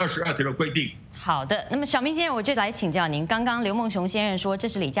法22条的规定。好的，那么小明先生，我就来请教您。刚刚刘梦熊先生说这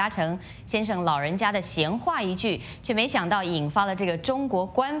是李嘉诚先生老人家的闲话一句，却没想到引发了这个中国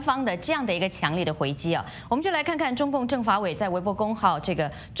官方的这样的一个强烈的回击啊。我们就来看看中共政法委在微博公号这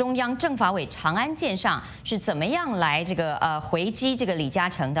个中央政法委长安舰上是怎么样来这个回击这个李嘉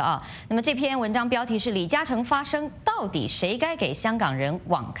诚的啊。那么这篇文章标题是李嘉诚发声，到底谁该给香港人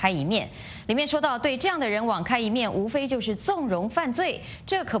网开一面？里面说到，对这样的人网开一面，无非就是纵容犯罪，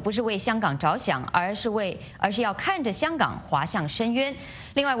这可不是为香港着想，而是要看着香港滑向深渊。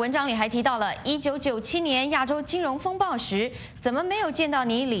另外，文章里还提到了1997年亚洲金融风暴时，怎么没有见到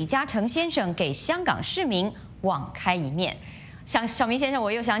你李嘉诚先生给香港市民网开一面？小明先生，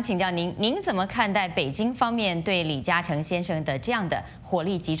我又想请教您，您怎么看待北京方面对李嘉诚先生的这样的火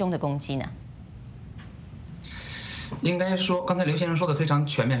力集中的攻击呢？应该说，刚才刘先生说的非常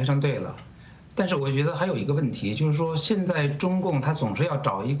全面，非常对了。但是我觉得还有一个问题，就是说现在中共他总是要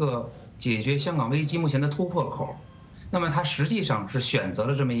找一个解决香港危机目前的突破口，那么他实际上是选择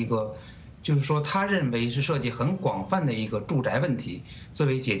了这么一个，就是说他认为是涉及很广泛的一个住宅问题作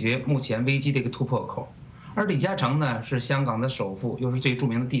为解决目前危机的一个突破口。而李嘉诚呢是香港的首富，又是最著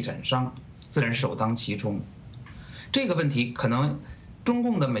名的地产商，自然首当其冲。这个问题可能中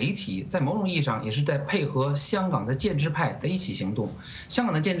共的媒体在某种意义上也是在配合香港的建制派的一起行动。香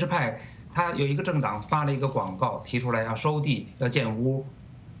港的建制派他有一个政党发了一个广告，提出来要收地、要建屋，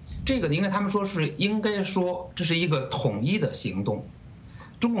这个因为他们说是应该说这是一个统一的行动。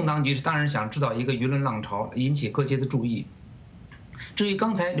中共当局当然想制造一个舆论浪潮，引起各界的注意。至于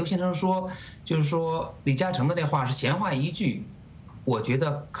刚才刘先生说，就是说李嘉诚的那话是闲话一句，我觉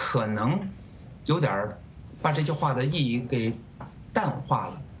得可能有点把这句话的意义给淡化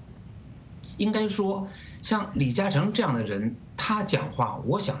了。应该说，像李嘉诚这样的人，他讲话，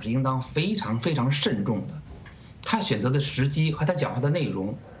我想是应当非常非常慎重的。他选择的时机和他讲话的内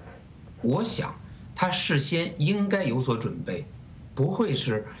容，我想他事先应该有所准备，不会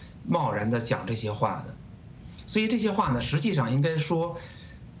是贸然的讲这些话的。所以这些话呢，实际上应该说，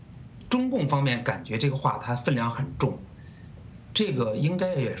中共方面感觉这个话它分量很重，这个应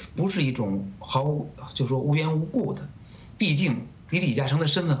该也不是一种就说无缘无故的，毕竟以李嘉诚的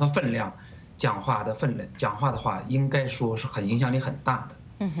身份和分量，讲话的话，应该说是很影响力很大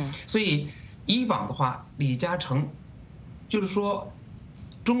的。所以以往的话，李嘉诚就是说，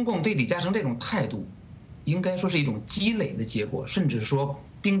中共对李嘉诚这种态度，应该说是一种积累的结果，甚至说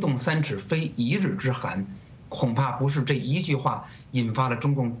冰冻三尺非一日之寒，恐怕不是这一句话引发了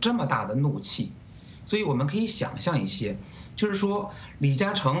中共这么大的怒气。所以我们可以想象一些，就是说李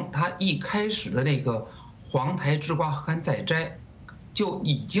嘉诚他一开始的那个黄台之瓜何堪再摘，就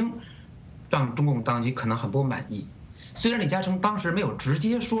已经让中共当局可能很不满意。虽然李嘉诚当时没有直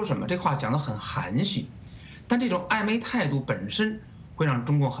接说什么，这话讲得很含蓄，但这种暧昧态度本身会让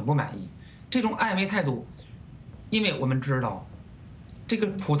中共很不满意。这种暧昧态度，因为我们知道，这个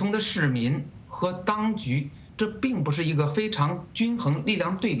普通的市民和当局，这并不是一个非常均衡、力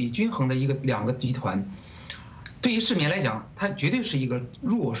量对比均衡的两个集团。对于市民来讲，它绝对是一个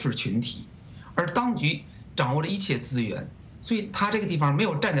弱势群体，而当局掌握了一切资源，所以他这个地方没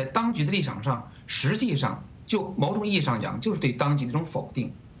有站在当局的立场上，实际上就某种意义上讲，就是对当局的一种否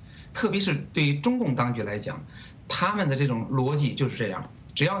定。特别是对于中共当局来讲，他们的这种逻辑就是这样：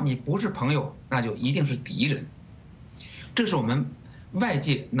只要你不是朋友，那就一定是敌人。这是我们外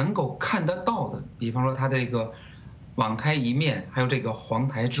界能够看得到的，比方说他这个网开一面，还有这个黄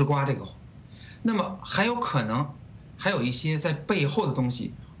台之瓜这个，那么还有可能还有一些在背后的东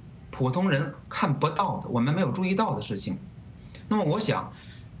西，普通人看不到的，我们没有注意到的事情。那么我想，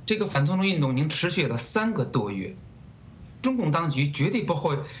这个反送中运动已经持续了3个多月，中共当局绝对不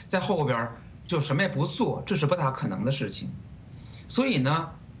会在后边就什么也不做，这是不大可能的事情。所以呢，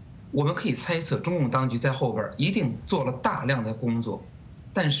我们可以猜测，中共当局在后边一定做了大量的工作，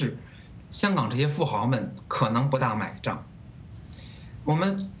但是香港这些富豪们可能不大买账。我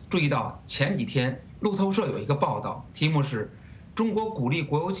们注意到前几天路透社有一个报道，题目是“中国鼓励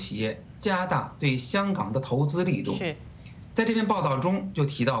国有企业加大对香港的投资力度”。在这篇报道中就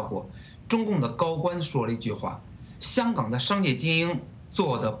提到过，中共的高官说了一句话：香港的商界精英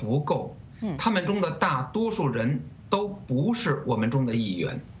做得不够，他们中的大多数人都不是我们中的一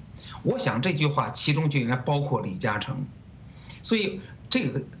员。我想这句话其中就应该包括李嘉诚。所以这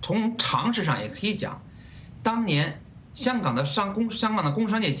个从常识上也可以讲，当年香港的工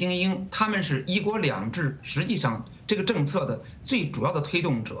商界精英，他们是一国两制实际上这个政策的最主要的推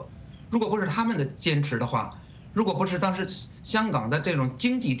动者。如果不是他们的坚持的话，如果不是当时香港的这种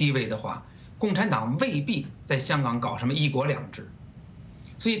经济地位的话，共产党未必在香港搞什么一国两制。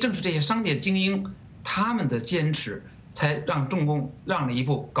所以正是这些商界精英他们的坚持，才让中共让了一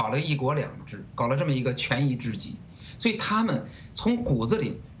步，搞了一国两制，搞了这么一个权宜之计。所以他们从骨子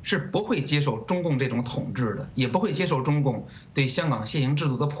里是不会接受中共这种统治的，也不会接受中共对香港现行制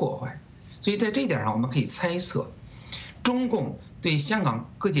度的破坏。所以在这点上，我们可以猜测，中共对香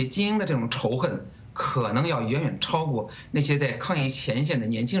港各界精英的这种仇恨，可能要远远超过那些在抗疫前线的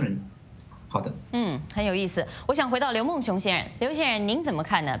年轻人。好的，很有意思。我想回到刘梦熊先生，刘先生您怎么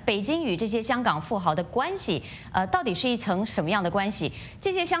看呢？北京与这些香港富豪的关系，到底是一层什么样的关系？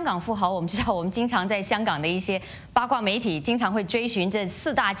这些香港富豪，我们知道，我们经常在香港的一些八卦媒体经常会追寻这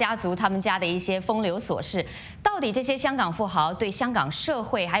4大家族他们家的一些风流琐事。到底这些香港富豪对香港社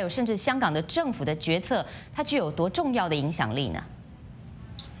会，还有甚至香港的政府的决策，它具有多重要的影响力呢？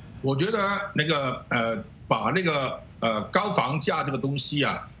我觉得那个把那个高房价这个东西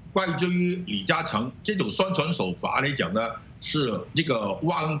啊，怪罪于李嘉诚这种宣传手法来讲呢，是这个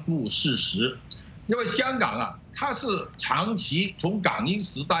罔顾事实。因为香港啊，它是长期从港英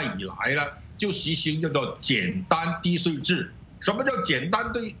时代以来呢，就实行叫做简单低税制。什么叫简单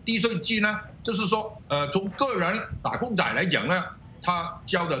低税制呢？就是说，从个人打工仔来讲呢，他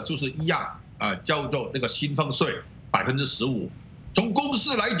交的就是一样叫做那个薪俸税15%。从公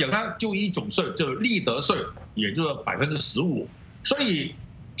司来讲呢，就一种税，就是利得税，也就是15%。所以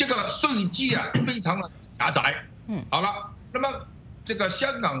这个税基啊，非常的狭窄。好了，那么这个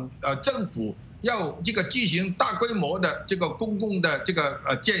香港政府要这个进行大规模的这个公共的这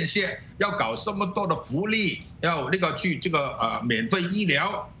个建设，要搞这么多的福利，要那个去这个免费医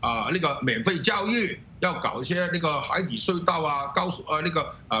疗那个免费教育，要搞一些那个海底隧道啊、高速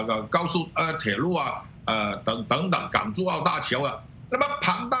高速铁路啊等等港珠澳大桥啊。那么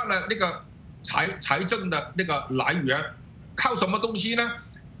庞大的那个财政的那个来源，靠什么东西呢？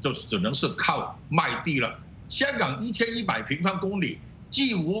就只能是靠卖地了。香港1100平方公里，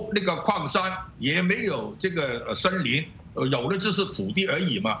既无那个矿山，也没有这个森林，有的就是土地而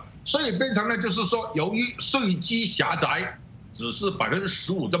已嘛。所以变成了就是说，由于税基狭窄，只是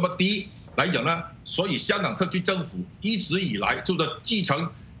15%这么低来讲呢，所以香港特区政府一直以来就是继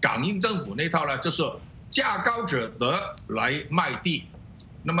承港英政府那套呢，就是价高者得来卖地。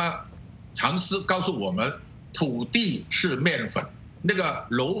那么常识告诉我们，土地是面粉，那个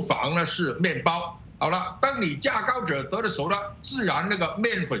楼房呢是面包。好了，当你价高者得的时候呢，自然那个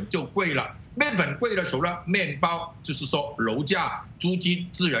面粉就贵了。面粉贵的时候呢，面包就是说楼价、租金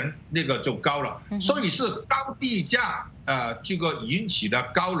自然那个就高了。所以是高地价这个引起的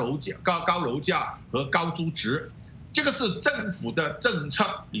高楼价和高租值，这个是政府的政策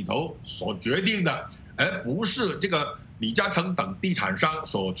里头所决定的，而不是这个李嘉诚等地产商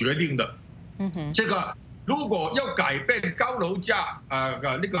所决定的。这个如果要改变高楼价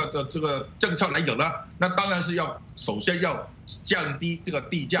那个的这个政策来讲呢，那当然是首先要降低这个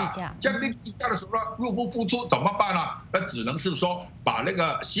地价。降低地价的时候呢，入不敷出怎么办呢？那只能是说把那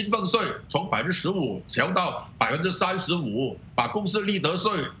个薪俸税从15%调到35%，把公司利得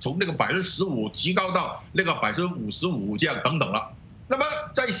税从那个15%提高到那个55%这样等等了。那么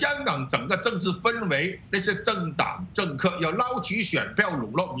在香港整个政治氛围，那些政党政客要捞取选票、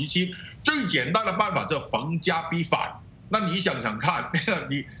笼络民心，最简单的办法就是逢加必反。那你想想看，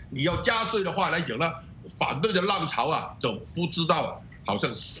你要加税的话来讲呢，反对的浪潮啊，就不知道好像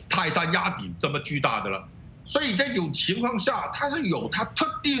泰山压顶这么巨大的了。所以这种情况下，它是有它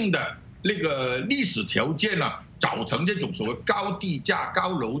特定的那个历史条件啊，造成这种所谓高地价、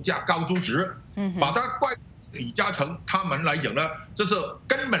高楼价、高租值，把它怪李嘉诚他们来讲呢，这是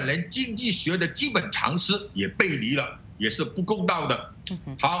根本连经济学的基本常识也背离了，也是不公道的。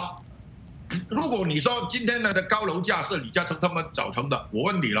好，如果你说今天的高楼价是李嘉诚他们造成的，我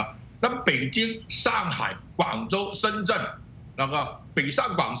问你了，那北京、上海、广州、深圳那个北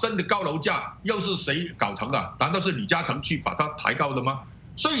上广深的高楼价又是谁搞成的？难道是李嘉诚去把它抬高的吗？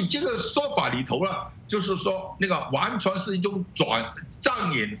所以这个说法里头呢，就是说那个完全是一种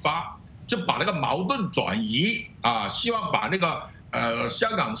障眼法。就把那个矛盾转移希望把那个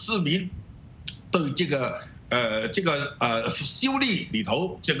香港市民对这个修例里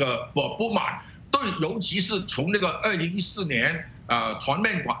头这个不满，对，尤其是从那个2014年全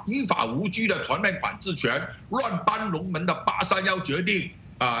面依法无据的全面管制权，乱搬龙门的831决定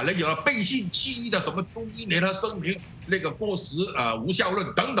那个背信弃义的什么中英联合声明那个过时无效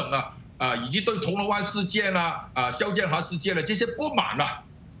论等等以及对铜锣湾事件萧建华事件的这些不满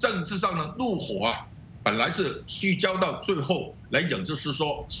政治上的怒火本来是聚焦到最后来讲，就是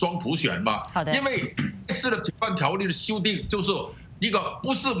说双普选嘛。因为这次的铁饭条例的修订，就是一个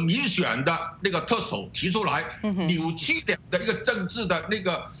不是民选的那个特首提出来，扭曲了的一个政治的那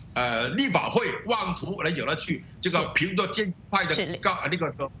个立法会妄图来讲呢，去这个凭着建制派的那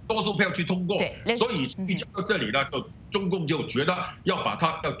个多数票去通过，所以聚焦到这里呢，就中共就觉得要把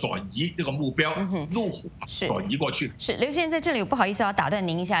它要转移这个目标，怒火转移过去。是刘先生在这里，我不好意思要打断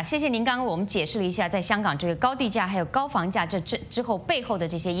您一下，谢谢您刚刚我们解释了一下在香港这个高地价还有高房价这之后背后的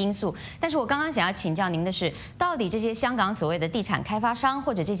这些因素。但是我刚刚想要请教您的是，到底这些香港所谓的地产开发商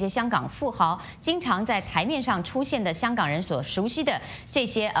或者这些香港富豪，经常在台面上出现的香港人所熟悉的这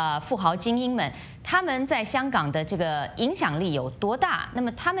些富豪精英们，他们在香港的这个影响力有多大？那么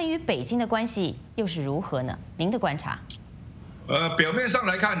他们与北京的关系又是如何呢？您的观察？表面上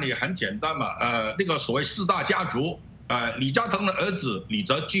来看也很简单嘛，那个所谓4大家族，李嘉诚的儿子李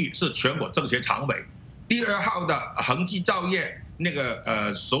泽钜是全国政协常委，第2号的恒基兆业那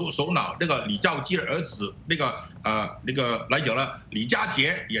个首脑那个李兆基的儿子那个来讲呢，李家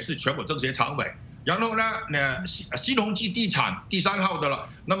杰也是全国政协常委。然后呢，新鸿基地产第3号的了，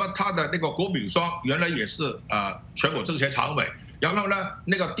那么他的那个郭炳双原来也是全国政协常委。然后呢，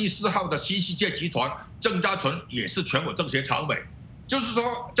那个第4号的新世界集团郑家纯也是全国政协常委。就是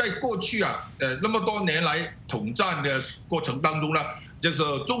说，在过去那么多年来统战的过程当中呢，就是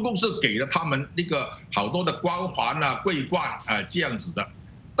中共是给了他们那个好多的光环桂冠这样子的。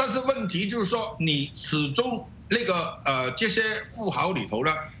但是问题就是说，你始终那个这些富豪里头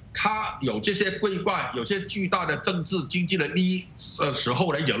呢，他有这些桂冠，有些巨大的政治经济的利益时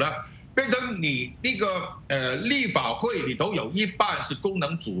候来讲呢，变成你那个立法会里头有一半是功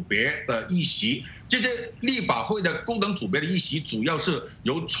能组别的议席，这些立法会的功能组别的议席主要是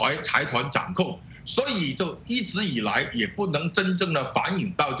由财团掌控，所以就一直以来也不能真正的反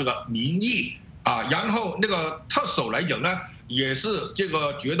映到这个民意然后那个特首来讲呢，也是这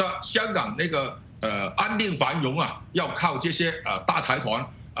个觉得香港那个安定繁荣要靠这些大财团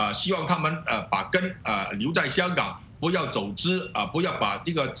希望他们把根留在香港。不要走资不要把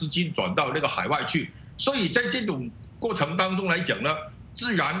这个资金转到那个海外去，所以在这种过程当中来讲呢，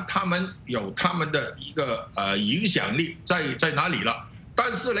自然他们有他们的一个影响力在哪里了。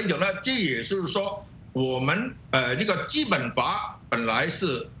但是来讲呢，这也是说我们这个基本法本来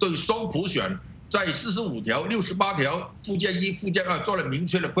是对双普选在45条、68条附件1、附件2做了明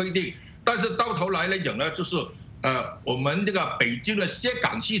确的规定，但是到头来来讲呢，就是我们这个北京的协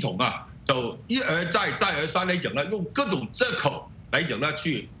港系统啊，就一而再再而三来讲呢，用各种借口来讲呢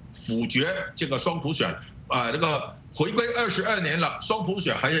去否决这个双普选这个回归22年了，双普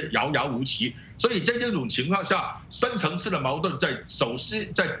选还是遥遥无期。所以在这种情况下，深层次的矛盾首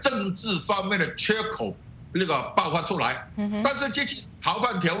先在政治方面的缺口那个爆发出来。但是这次逃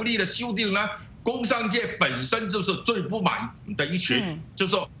犯条例的修订呢，工商界本身就是最不满的一群，就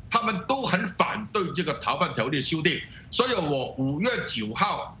是说他们都很反对这个逃犯条例修订。所以我5月9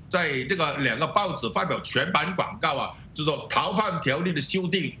号在这个2个报纸发表全版广告啊，就是说逃犯条例的修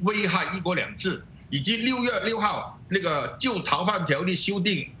订危害一国两制，以及6月6号那个就逃犯条例修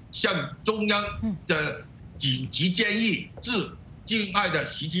订向中央的紧急建议致敬爱的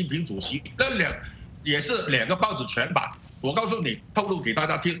习近平主席，也是2个报纸全版。我告诉你，透露给大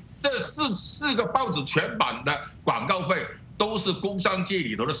家听，这四个报纸全版的广告费都是工商界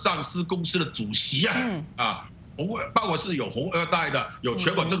里头的上市公司的主席包括是有红二代的，有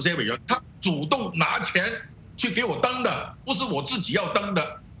全国政协委员，他主动拿钱去给我登的，不是我自己要登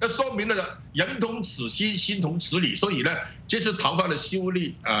的。那说明了人同此心，心同此理。所以呢，这次逃犯的修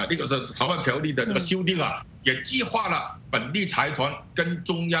例那个是逃犯条例的这个修订啊，也激化了本地财团跟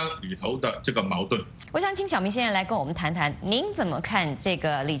中央里头的这个矛盾。我想请小明先生来跟我们谈谈，您怎么看这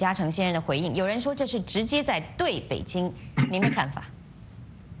个李嘉诚先生的回应？有人说这是直接在对北京，您的看法？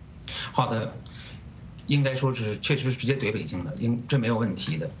好的，应该说是确实是直接怼北京的，这没有问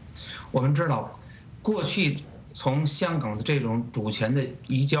题的。我们知道，过去从香港的这种主权的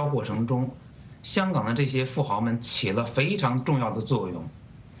移交过程中，香港的这些富豪们起了非常重要的作用，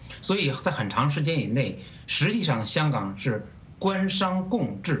所以在很长时间以内，实际上香港是官商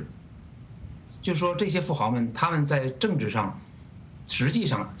共治，就说这些富豪们他们在政治上实际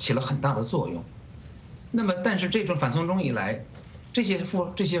上起了很大的作用。那么，但是这种反送中以来，这些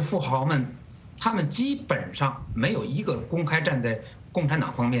富豪们，他们基本上没有一个公开站在共产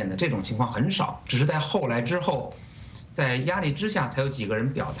党方面的，这种情况很少，只是在后来之后，在压力之下才有几个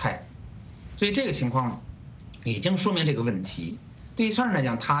人表态，所以这个情况已经说明这个问题。对于商人来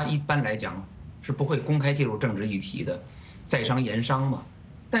讲，他一般来讲是不会公开介入政治议题的，在商言商嘛。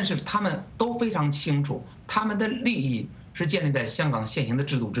但是他们都非常清楚，他们的利益是建立在香港现行的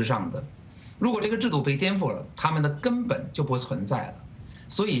制度之上的。如果这个制度被颠覆了，他们的根本就不存在了。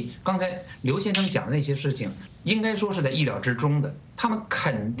所以刚才刘先生讲的那些事情，应该说是在意料之中的。他们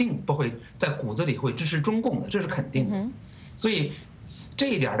肯定不会在骨子里会支持中共的，这是肯定的。所以这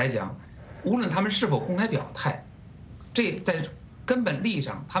一点来讲，无论他们是否公开表态，这在根本利益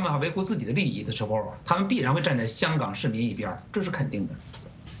上，他们要维护自己的利益的时候，他们必然会站在香港市民一边，这是肯定的。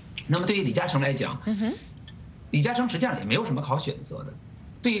那么对于李嘉诚来讲，李嘉诚实际上也没有什么好选择的。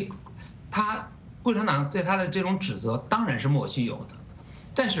对于他共产党对他的这种指责，当然是莫须有的。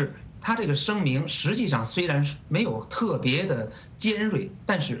但是他这个声明实际上虽然没有特别的尖锐，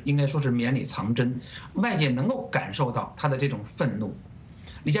但是应该说是绵里藏针，外界能够感受到他的这种愤怒。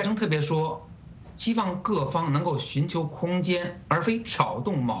李嘉诚特别说，希望各方能够寻求空间，而非挑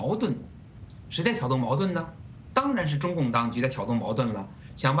动矛盾。谁在挑动矛盾呢？当然是中共当局在挑动矛盾了，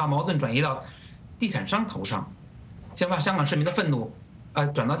想把矛盾转移到地产商头上，想把香港市民的愤怒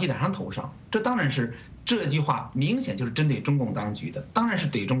转到地产商头上。这当然是这句话明显就是针对中共当局的，当然是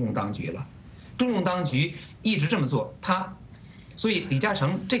怼中共当局了。中共当局一直这么做，所以李嘉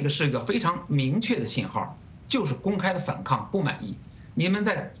诚这个是一个非常明确的信号，就是公开的反抗不满意，你们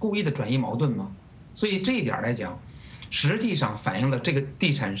在故意的转移矛盾吗？所以这一点来讲，实际上反映了这个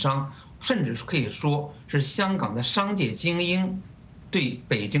地产商，甚至可以说是香港的商界精英对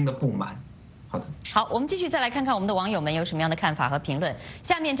北京的不满。好，我们继续再来看看我们的网友们有什么样的看法和评论。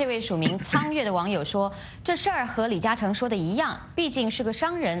下面这位署名苍月的网友说，这事儿和李嘉诚说的一样，毕竟是个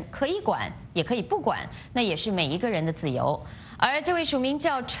商人，可以管也可以不管，那也是每一个人的自由。而这位署名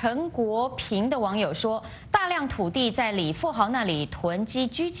叫陈国平的网友说，大量土地在李富豪那里囤积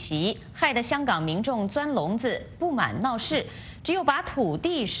居奇，害得香港民众钻笼子不满闹事，只有把土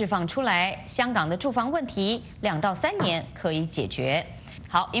地释放出来，香港的住房问题2到3年可以解决。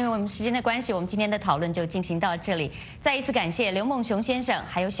好，因为我们时间的关系，我们今天的讨论就进行到这里。再一次感谢刘梦熊先生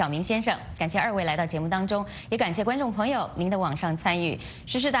还有小明先生，感谢2位来到节目当中，也感谢观众朋友您的网上参与。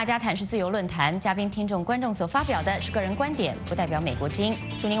时事大家谈是自由论坛，嘉宾、听众、观众所发表的是个人观点，不代表美国之音。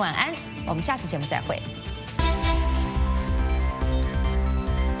祝您晚安，我们下次节目再会。